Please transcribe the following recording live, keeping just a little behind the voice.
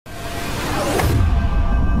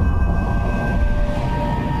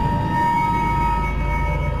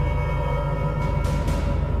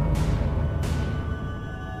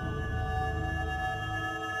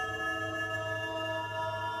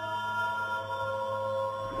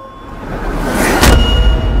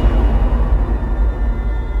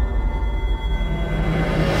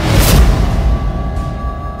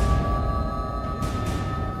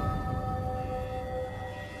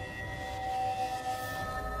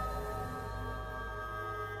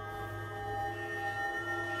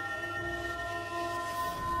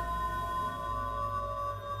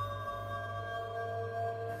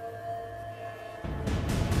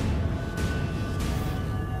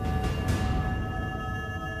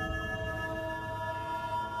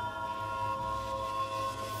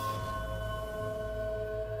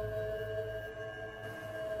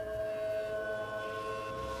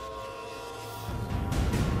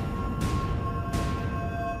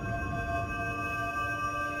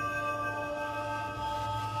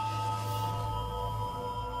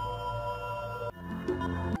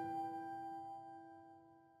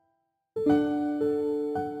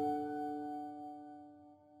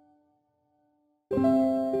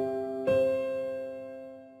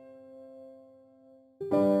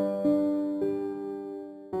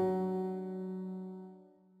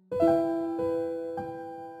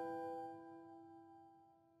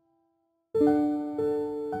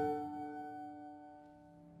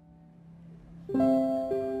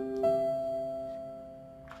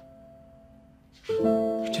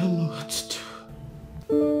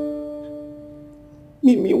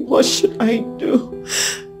Mimi, what should I do?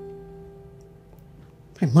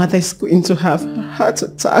 My mother is going to have a heart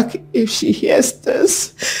attack if she hears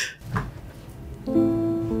this. You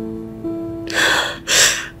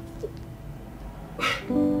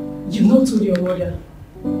not told your mother?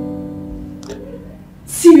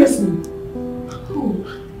 Seriously? Oh,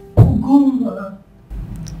 Goma.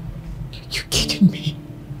 You kidding me?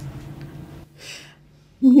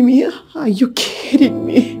 Mimi, are you kidding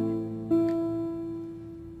me?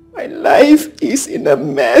 My life is in a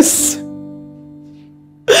mess.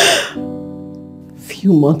 A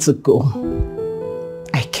few months ago,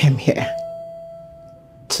 I came here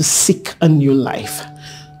to seek a new life.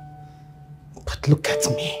 But look at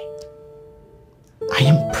me. I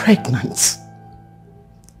am pregnant.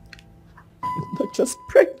 I'm not just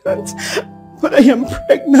pregnant, but I am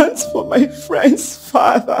pregnant for my friend's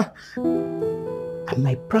father. And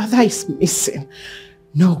my brother is missing,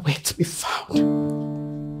 nowhere to be found.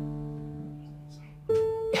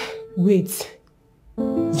 Wait,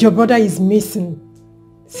 your brother is missing.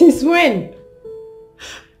 Since when?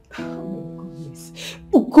 Oh my goodness.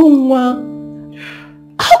 Ugonwa,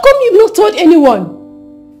 how come you've not told anyone?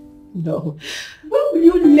 No. When will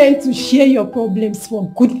you learn to share your problems for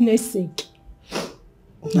goodness sake?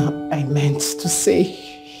 No, I meant to say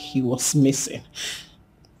he was missing.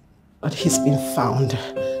 But he's been found.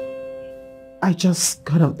 I just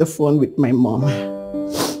got off the phone with my mom.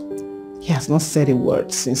 He has not said a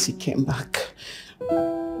word since he came back.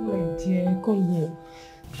 My dear, come here.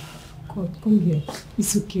 God, come here.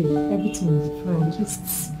 It's okay. Everything will be fine.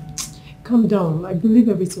 Just calm down. I believe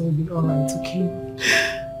everything will be alright, okay?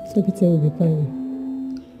 Everything will be fine.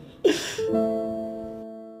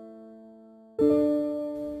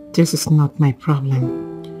 This is not my problem.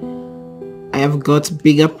 I have got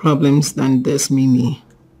bigger problems than this, Mimi.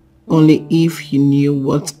 Only if you knew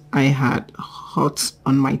what I had hot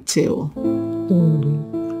on my tail. Don't worry.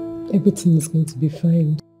 Everything is going to be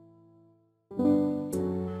fine.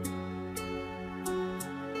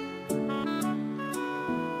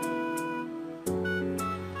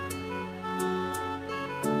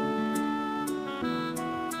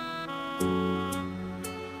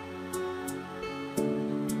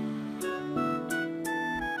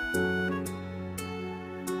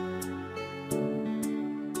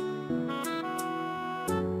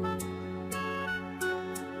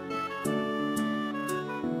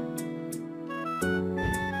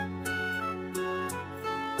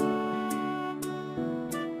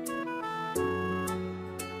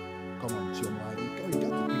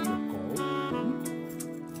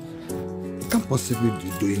 Possibly be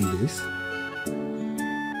doing this.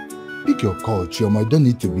 Pick your call, Chioma. I don't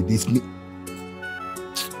need to be this.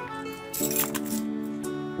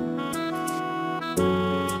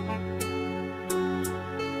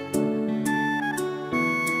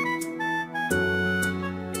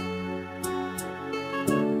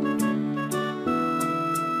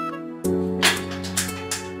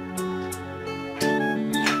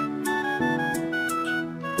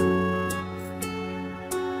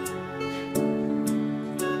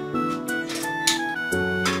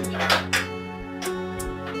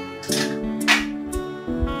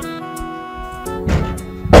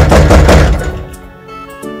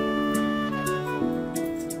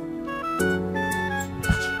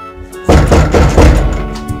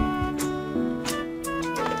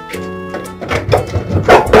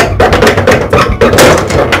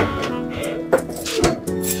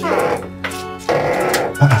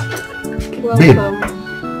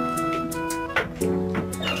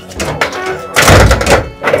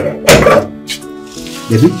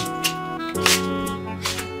 Baby,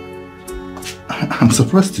 I'm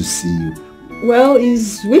surprised to see you. Well,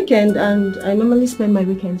 it's weekend and I normally spend my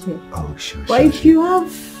weekends here. Oh, sure. But if you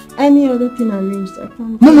have any other thing arranged, I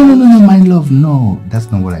can't. No, my love. No,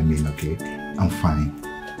 that's not what I mean, okay? I'm fine.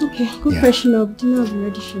 Okay, go freshen up. Dinner will be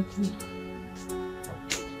ready shortly.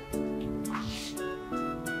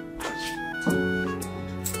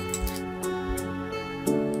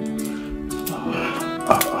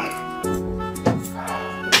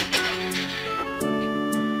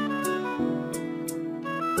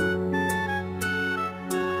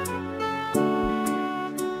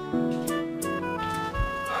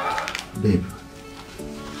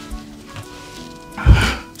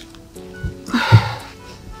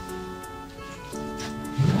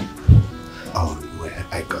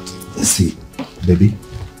 See, baby,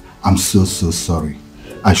 I'm so sorry.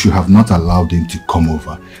 I should have not allowed him to come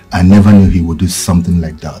over. I never knew he would do something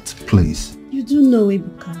like that. Please. You do know,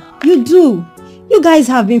 Ebuka. You do. You guys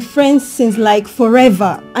have been friends since like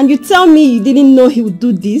forever. And you tell me you didn't know he would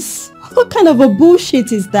do this? What kind of a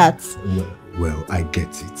bullshit is that? Well, I get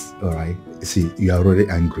it, alright? See, you are already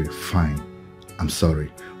angry. Fine. I'm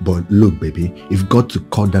sorry. But look, baby, you've got to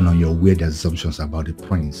cut down on your weird assumptions about the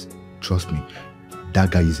prince. Trust me,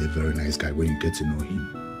 that guy is a very nice guy when you get to know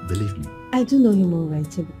him. Believe me. I do know him alright,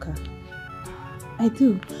 Ebuka. I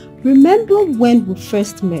do. Remember when we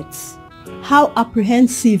first met? How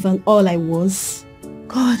apprehensive and all I was?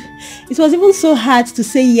 God, it was even so hard to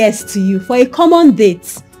say yes to you for a common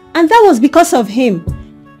date. And that was because of him.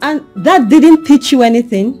 And that didn't teach you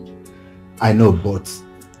anything. I know, but...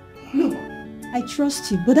 Look, I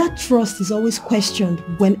trust you, but that trust is always questioned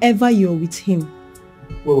whenever you're with him.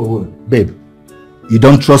 Wait. Babe, you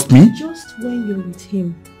don't trust me? Just when you're with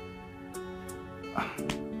him.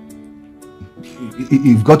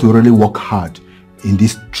 You've got to really work hard in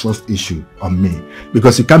this trust issue on me,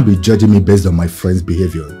 because you can't be judging me based on my friend's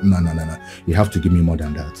behavior. No. You have to give me more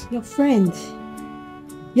than that. Your friend,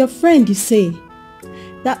 you say.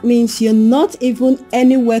 That means you're not even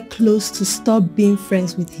anywhere close to stop being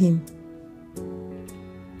friends with him.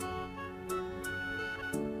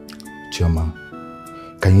 Chioma,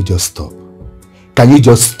 can you just stop? Can you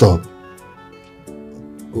just stop?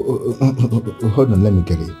 Hold on, let me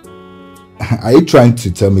get it. Are you trying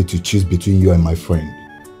to tell me to choose between you and my friend?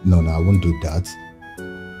 No, I won't do that.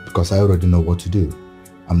 Because I already know what to do.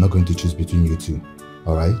 I'm not going to choose between you two.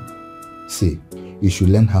 Alright? See, you should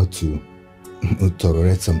learn how to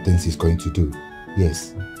tolerate some things he's going to do.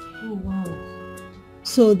 Yes. Oh, wow.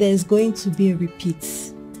 So there's going to be a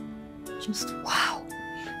repeat. Just wow.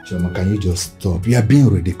 Chioma, can you just stop? You are being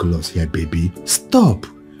ridiculous here, baby. Stop.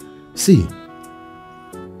 See,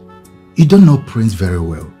 you don't know Prince very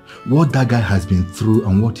well. What that guy has been through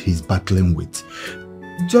and what he's battling with.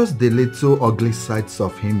 Just the little ugly sides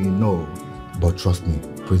of him, you know. But trust me,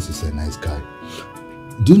 Prince is a nice guy.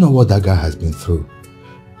 Do you know what that guy has been through?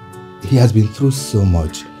 He has been through so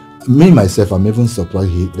much. Me, myself, I'm even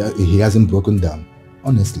surprised he hasn't broken down.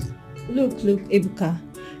 Honestly. Look, Ebuka.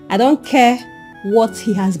 I don't care what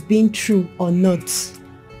he has been through or not.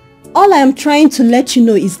 All I am trying to let you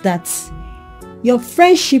know is that your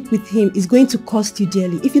friendship with him is going to cost you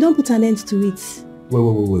dearly if you don't put an end to it.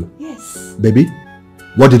 Wait. Yes. Baby,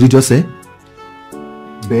 what did you just say?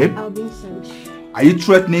 Babe? I'll be inside. Are you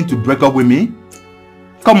threatening to break up with me?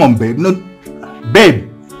 Come on, babe. No, babe.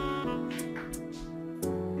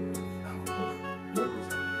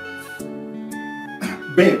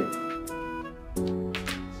 Babe.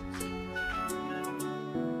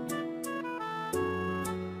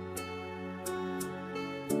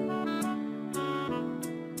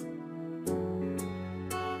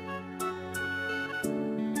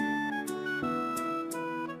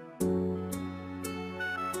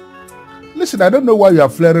 Listen, I don't know why you are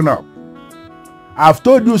flaring up. I've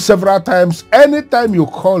told you several times, anytime you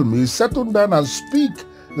call me, settle down and speak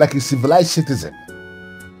like a civilized citizen.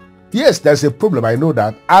 Yes, there's a problem, I know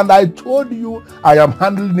that. And I told you I am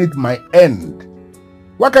handling it my end.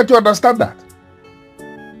 Why can't you understand that?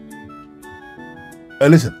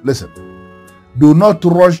 Listen. Do not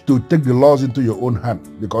rush to take the laws into your own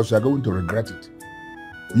hand because you are going to regret it.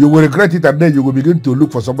 You will regret it and then you will begin to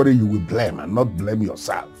look for somebody you will blame and not blame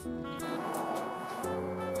yourself.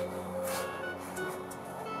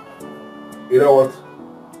 You know what?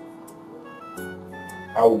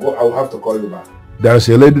 I will have to call you back. There's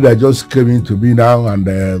a lady that just came in to me now and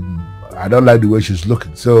I don't like the way she's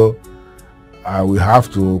looking. So I will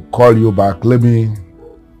have to call you back. Let me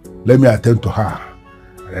attend to her.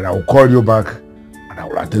 And then I will call you back and I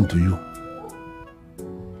will attend to you.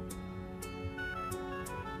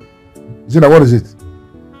 Zina, what is it?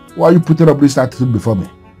 Why are you putting up this attitude before me?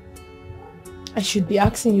 I should be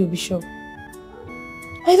asking you, Bishop.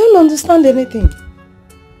 I don't understand anything.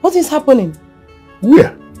 What is happening?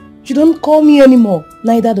 Where? You don't call me anymore.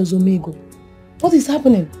 Neither does Omego. What is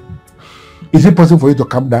happening? Is it possible for you to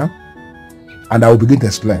calm down? And I will begin to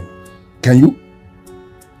explain. Can you?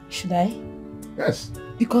 Should I? Yes.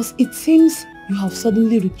 Because it seems you have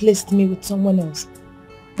suddenly replaced me with someone else.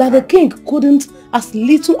 That the king couldn't as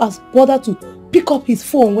little as bother to pick up his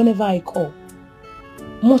phone whenever I call.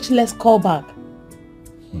 Much less call back.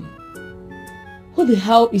 Who the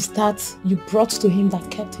hell is that you brought to him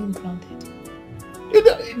that kept him grounded?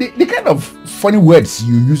 The kind of funny words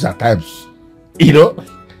you use at times,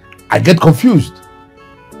 I get confused.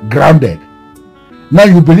 Grounded. Now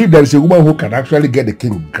you believe there is a woman who can actually get the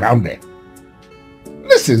king grounded.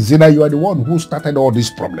 Listen, Zina, you are the one who started all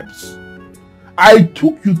these problems. I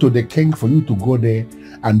took you to the king for you to go there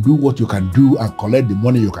and do what you can do and collect the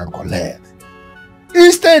money you can collect.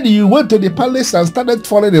 Instead, you went to the palace and started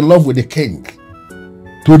falling in love with the king.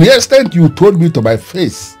 To the extent you told me to my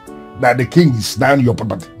face that the king is now your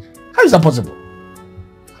property. How is that possible?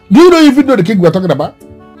 Do you even know the king we're talking about?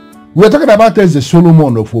 We're talking about as the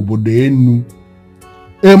Solomon of Obodenu.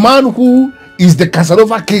 A man who is the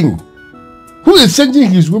CASANOVA king, who is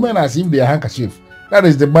changing his women as if they are handkerchief. That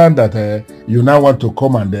is the man that you now want to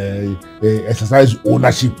come and exercise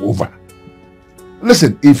ownership over.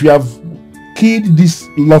 Listen, if you have killed this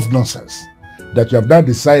love nonsense, that you have now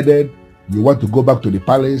decided you want to go back to the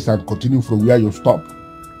palace and continue from where you stop,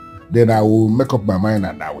 then I will make up my mind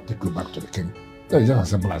and I will take you back to the king. That is just as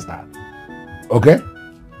simple as that. Okay?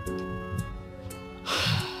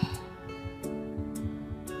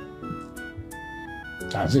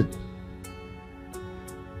 That's it.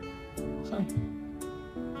 Fine.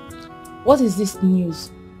 What is this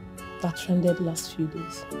news that trended last few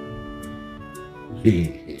days?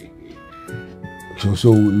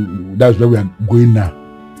 So that's where we are going now.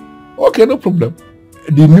 Okay, no problem.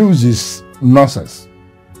 The news is nonsense.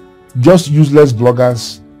 Just useless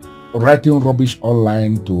bloggers writing rubbish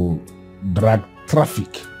online to drag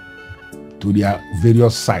traffic to their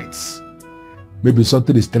various sites. Maybe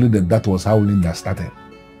something is telling them that was how Linda started.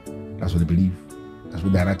 That's what they believe. That's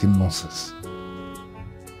what they're writing nonsense.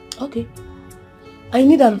 Okay. I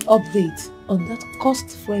need an update on that cursed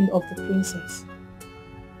friend of the princess.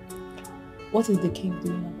 What is the king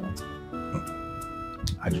doing about her?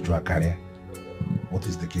 Uju Okoli, what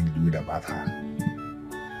is the king doing about her?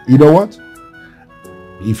 You know what?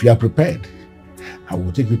 If you are prepared, I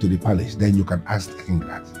will take you to the palace. Then you can ask the king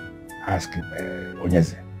that. Ask him,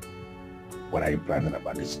 Onyeze, what are you planning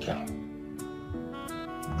about this girl?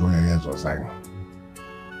 Join your ears or sign.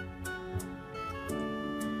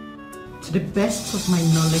 To the best of my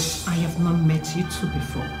knowledge, I have not met you two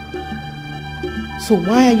before. So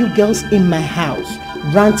why are you girls in my house,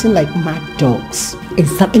 ranting like mad dogs?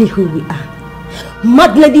 Exactly who we are.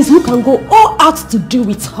 Mad ladies who can go all out to do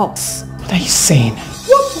with us. What are you saying?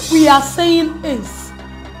 What we are saying is,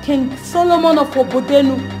 King Solomon of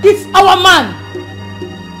Obodenu is our man.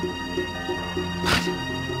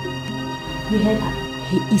 We heard her.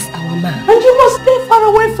 He is our man. And you must stay far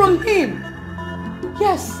away from him.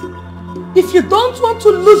 Yes. If you don't want to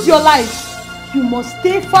lose your life, you must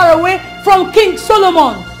stay far away from King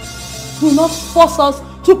Solomon. Do not force us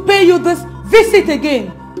to pay you this visit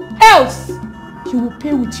again. Else, you will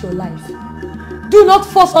pay with your life. Do not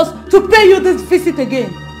force us to pay you this visit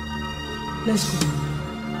again. Let's go.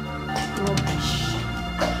 Rubbish.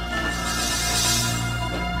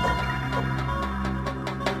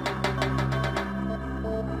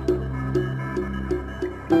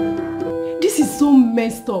 This is so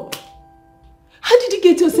messed up. How did you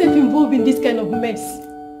get yourself involved in this kind of mess?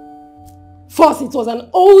 First, it was an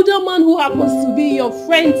older man who happens to be your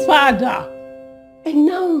friend's father. And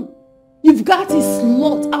now, you've got a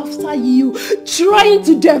slut after you, trying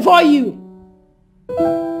to devour you.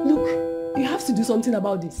 Look, you have to do something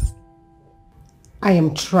about this. I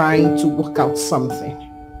am trying to work out something.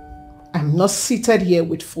 I'm not seated here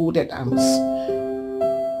with folded arms.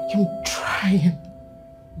 I'm trying.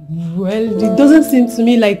 Well, it doesn't seem to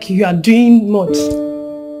me like you are doing much.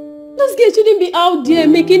 This girl shouldn't be out there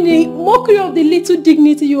making a mockery of the little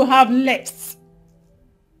dignity you have left.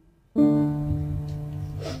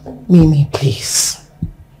 Mimi, please.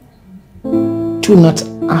 Do not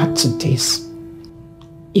add to this.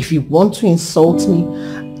 If you want to insult me,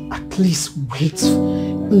 at least wait.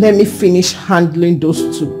 Let me finish handling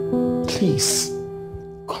those two. Please.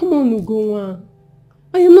 Come on, Ugonwa.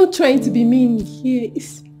 I am not trying to be mean here.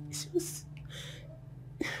 It's just...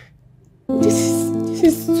 This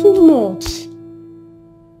is too much.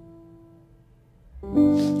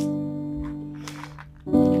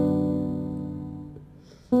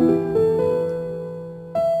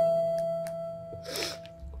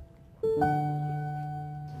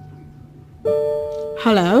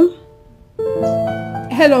 Hello?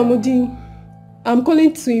 Hello, Mudi. I'm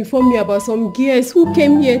calling to inform you about some girls who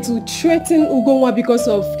came here to threaten Ugonwa because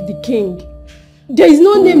of the king. There is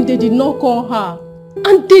no name they did not call her.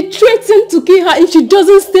 And they threatened to kill her if she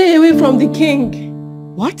doesn't stay away from the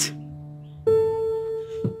king. What?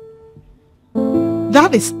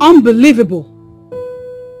 That is unbelievable.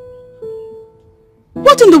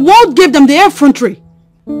 What in the world gave them the effrontery?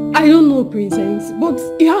 I don't know, Princess, but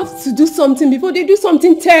you have to do something before they do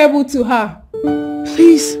something terrible to her.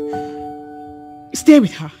 Please, stay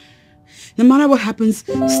with her. No matter what happens,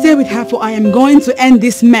 stay with her, for I am going to end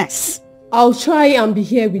this mess. I'll try and be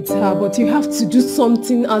here with her, but you have to do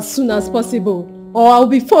something as soon as possible, or I'll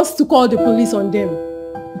be forced to call the police on them.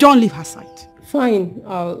 Don't leave her side. Fine,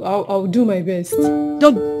 I'll do my best.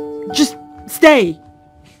 Don't, just stay.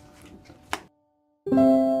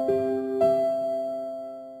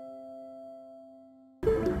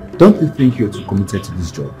 Don't you think you're too committed to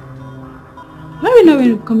this job? Why are we not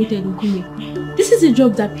really committed, Nkume? This is a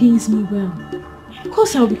job that pays me well. Of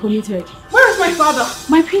course I'll be committed. Where is my father?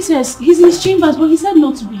 My princess, he's in his chambers, but he said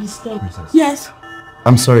not to be disturbed. Princess. Yes.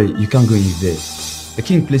 I'm sorry, you can't go in there. The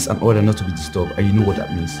king placed an order not to be disturbed, and you know what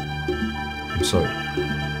that means. I'm sorry.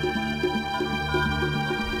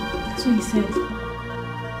 That's what he said.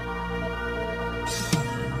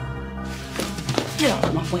 Get out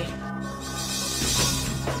of my way.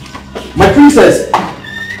 My princess!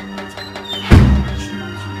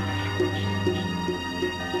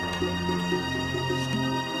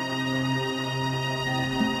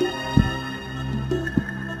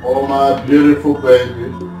 Oh, my beautiful baby.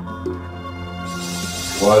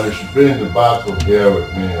 Well, you should be in the bathroom here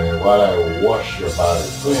with me while I wash your body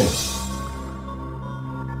clean.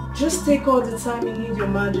 Just take all the time you need, Your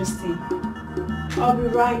Majesty. I'll be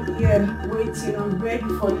right here waiting. I'm ready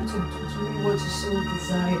for you to do to me what you so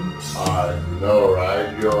desire. I know,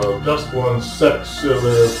 right? You're just one sexy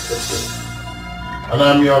little kitten. And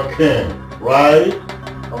I'm your king, right?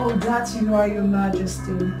 Oh, that you are, Your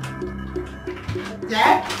Majesty.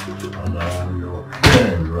 Dad? And I'm your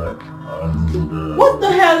king, right? And, What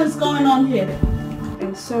the hell is going on here?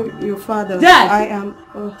 And so, your father, Dad! I am...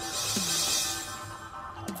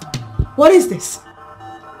 What is this?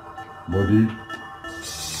 Buddy,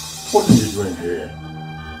 what are you doing here?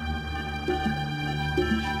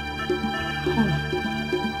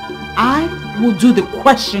 I will do the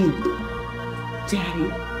questioning. Daddy,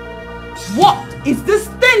 what is this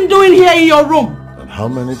thing doing here in your room? And how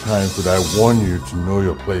many times could I warn you to know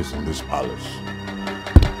your place in this palace?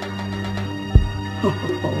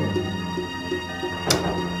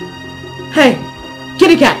 Hey,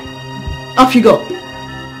 kitty cat, off you go.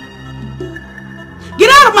 Get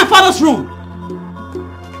out of my father's room.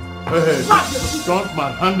 Hey, don't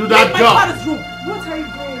manhandle Leave that my girl. father's room. What are you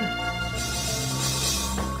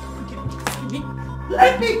doing?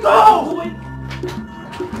 Let me go.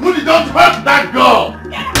 Moody, don't hurt that girl.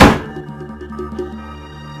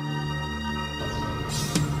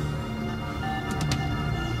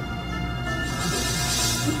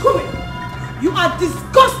 You are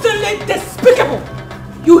disgustingly despicable.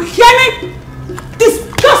 You hear me?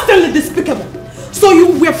 Disgustingly despicable. So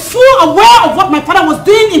you were full aware of what my father was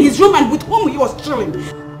doing in his room and with whom he was chilling.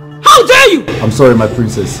 How dare you? I'm sorry, my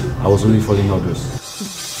princess. I was only following orders.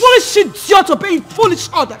 Foolish idiot obeying foolish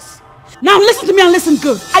orders. Now listen to me and listen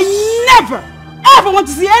good. I never, ever want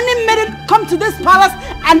to see any maiden come to this palace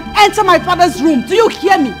and enter my father's room. Do you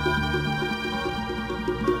hear me?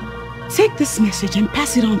 Take this message and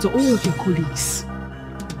pass it on to all of your colleagues.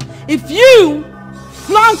 If you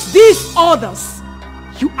flaunt these orders,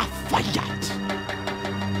 you are fired.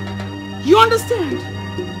 You understand?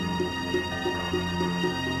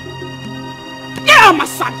 Get out of my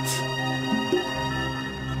sight!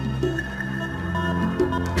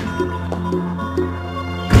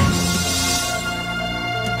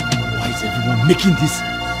 Why is everyone making this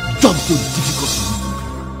job so difficult for me?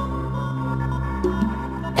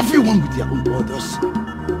 Everyone with their own orders.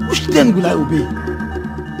 Which then will I obey?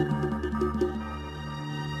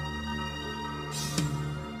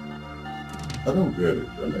 I don't get it.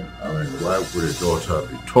 I mean, why would a daughter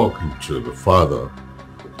be talking to the father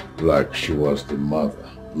like she was the mother?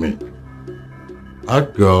 I mean,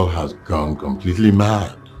 that girl has gone completely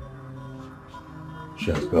mad.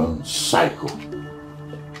 She has gone psycho.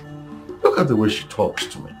 Look at the way she talks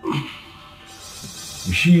to me.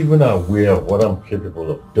 Is she even aware of what I'm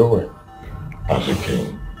capable of doing as a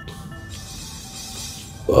king?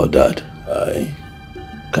 Well, Dad, I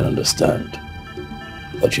can understand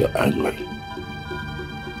that you're angry.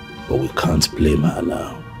 But we can't blame her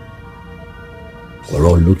now. We're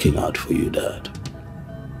all looking out for you, Dad.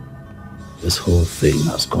 This whole thing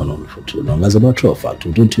has gone on for too long. As a matter of fact,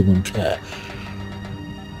 we don't even care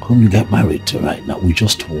whom you get married to right now. We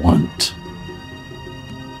just want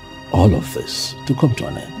all of this to come to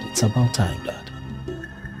an end. It's about time, Dad.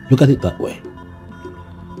 Look at it that way.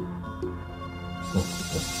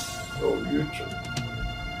 Oh, you too.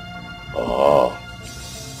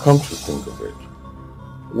 Come to think of it,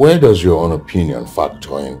 where does your own opinion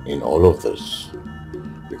factor in all of this?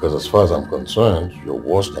 Because as far as I'm concerned, you're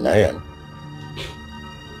worse than I am.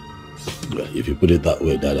 If you put it that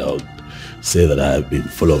way, Dad, I'll say that I have been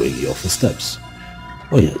following your footsteps.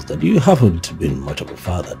 Oh yes, Dad, you haven't been much of a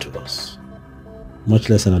father to us. much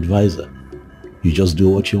less an advisor. You just do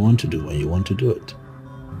what you want to do when you want to do it.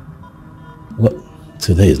 Well,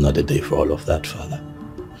 today is not the day for all of that, Father.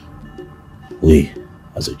 We,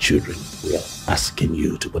 as a children, we are asking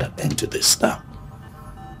you to put an end to this now.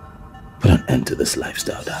 Put an end to this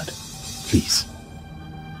lifestyle, Dad. Please.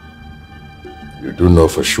 You do know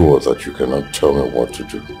for sure that you cannot tell me what to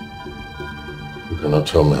do. You cannot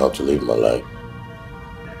tell me how to live my life.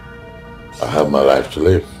 I have my life to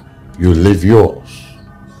live. You live yours.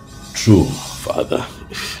 True, Father.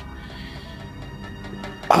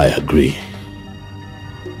 I agree.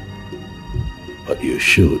 But you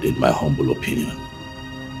should, in my humble opinion,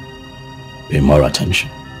 pay more attention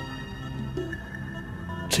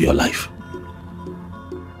to your life.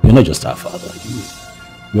 You're not just our father.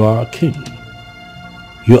 You are our king.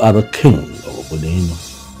 You are the king of Oboleino.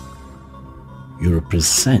 You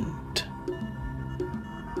represent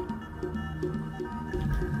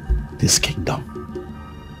this kingdom.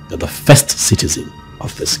 You're the first citizen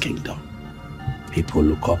of this kingdom. People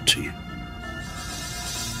look up to you.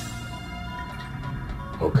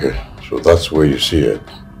 Okay, so that's where you see it.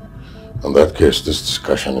 In that case, this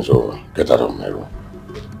discussion is over. Get out of my room.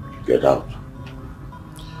 Get out.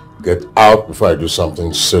 Get out before I do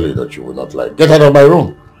something silly that you would not like. Get out of my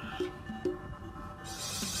room.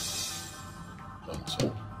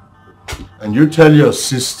 And you tell your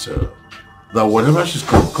sister that whatever she's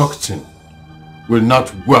concocting will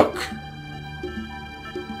not work.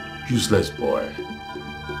 Useless boy.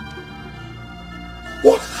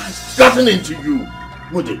 What has gotten into you,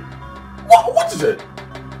 Moody? What is it?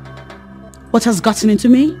 What has gotten into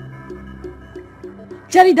me?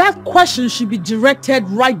 Daddy, that question should be directed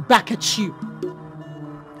right back at you.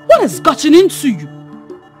 What has gotten into you?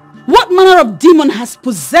 What manner of demon has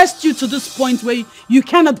possessed you to this point where you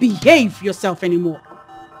cannot behave yourself anymore?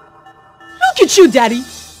 Look at you, Daddy.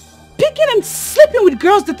 Picking and sleeping with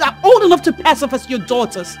girls that are old enough to pass off as your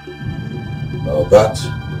daughters. Now that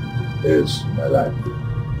is my life.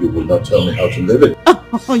 You will not tell me how to live it.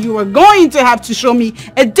 Oh, you are going to have to show me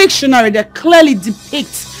a dictionary that clearly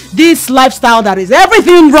depicts this lifestyle that is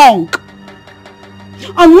everything wrong.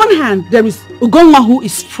 On one hand, there is Ugonma who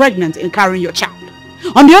is pregnant and carrying your child.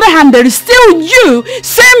 On the other hand, there is still you,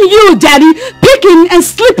 same you, Daddy, picking and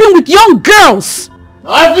sleeping with young girls.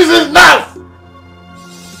 Now, this is enough!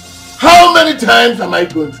 How many times am I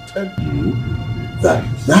going to tell you that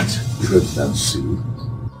pregnancy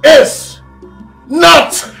is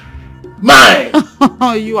not mine?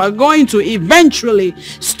 You are going to eventually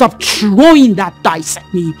stop throwing that dice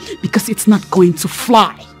at me because it's not going to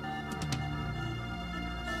fly.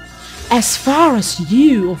 As far as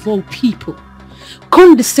you, of all people,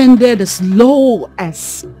 condescended as low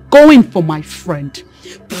as going for my friend,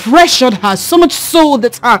 pressured her so much so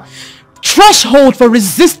that her threshold for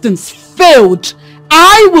resistance failed,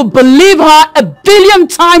 I will believe her 1,000,000,000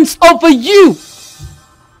 times over you.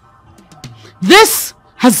 This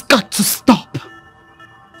has got to stop.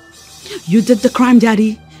 You did the crime,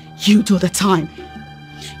 Daddy. You do the time.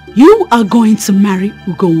 You are going to marry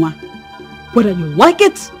Ugonwa, whether you like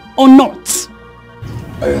it or not.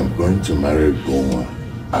 I am going to marry Ugonwa.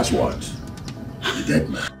 As what? You get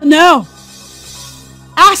me? No.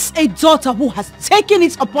 As a daughter who has taken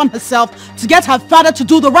it upon herself to get her father to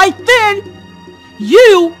do the right thing,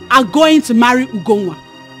 you are going to marry Ugonwa.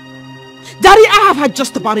 Daddy, I have had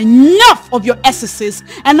just about enough of your excesses,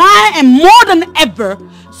 and I am more than ever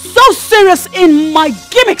so serious in my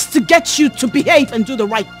gimmicks to get you to behave and do the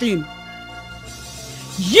right thing.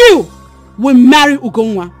 You will marry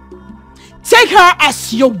Ugonwa. Take her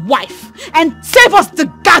as your wife and save us the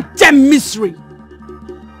goddamn misery.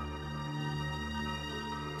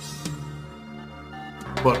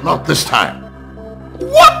 But not this time.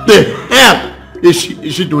 What the hell is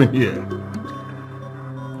she doing here?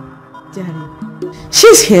 Daddy,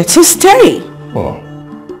 she's here to stay. Oh.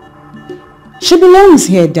 She belongs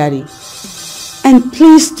here, Daddy. And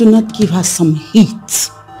please do not give her some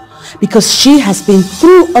heat, because she has been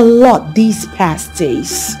through a lot these past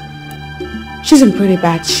days. She's in pretty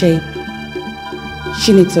bad shape.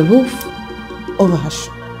 She needs a roof over her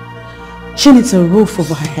She needs a roof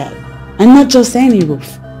over her head. And not just any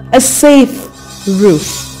roof, a safe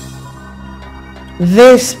roof.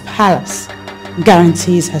 This palace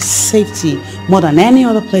guarantees her safety more than any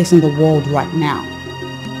other place in the world right now.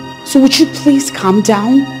 So would you please calm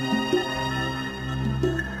down?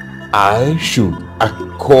 I should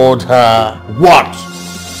accord her what?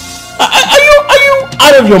 Are you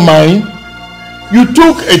out of your mind? You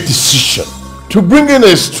took a decision to bring in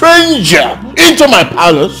a stranger into my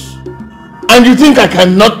palace, and you think I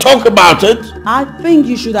cannot talk about it? I think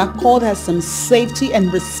you should accord her some safety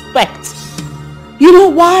and respect. You know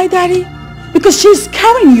why, Daddy? Because she's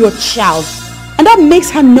carrying your child, and that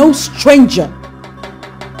makes her no stranger.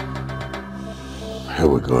 Here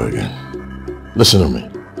we go again. Listen to me.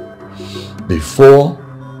 Before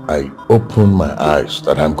I open my eyes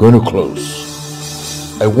that I'm going to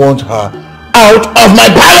close, I want her out of my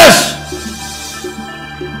palace!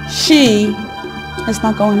 She is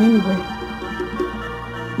not going anywhere.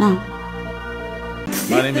 No.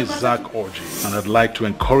 My name is Zach Orji, and I'd like to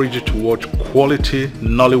encourage you to watch quality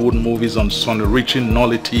Nollywood movies on SUNYRICHY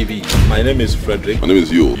NollyTV. My name is Frederick. My name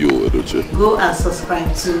is Yul Edochie. Go and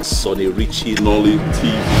subscribe to SUNYRICHY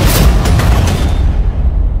NollyTV.